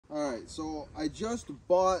So I just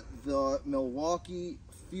bought the Milwaukee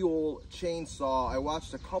fuel chainsaw. I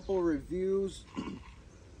watched a couple reviews.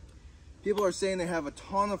 People are saying they have a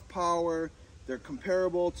ton of power. They're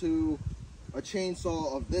comparable to a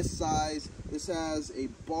chainsaw of this size. This has a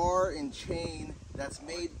bar and chain that's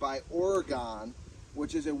made by Oregon,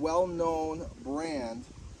 which is a well-known brand.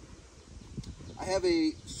 I have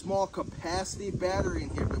a small capacity battery in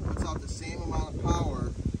here that puts out the same amount of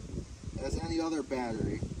power as any other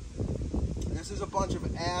battery. This is a bunch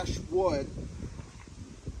of ash wood.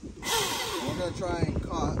 And we're going to try and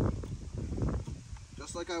cut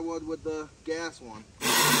just like I would with the gas one.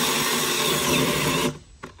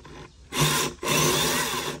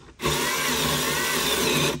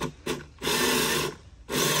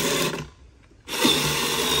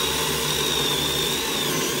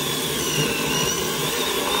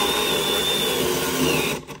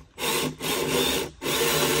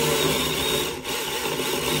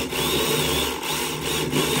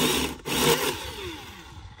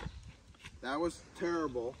 That was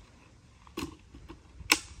terrible.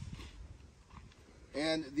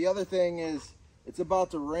 And the other thing is, it's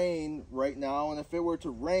about to rain right now, and if it were to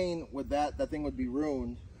rain with that thing would be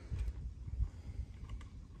ruined.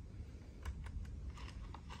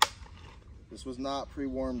 This was not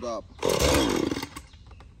pre-warmed up.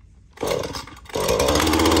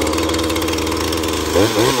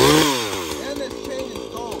 And this chain is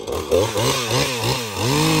dull.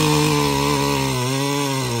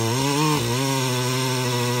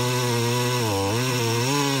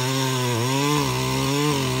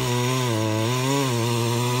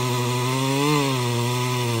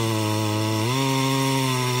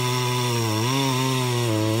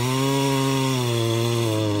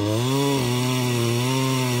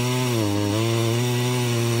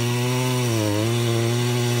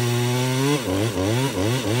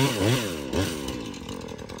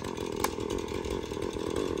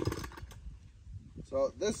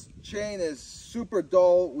 So this chain is super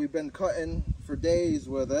dull. We've been cutting for days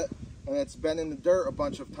with it, and it's been in the dirt a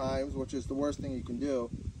bunch of times, which is the worst thing you can do.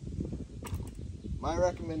 My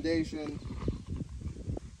recommendation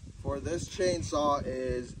for this chainsaw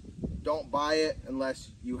is don't buy it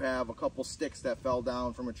unless you have a couple sticks that fell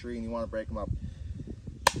down from a tree and you want to break them up.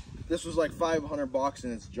 This was like $500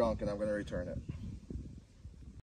 and it's junk, and I'm going to return it.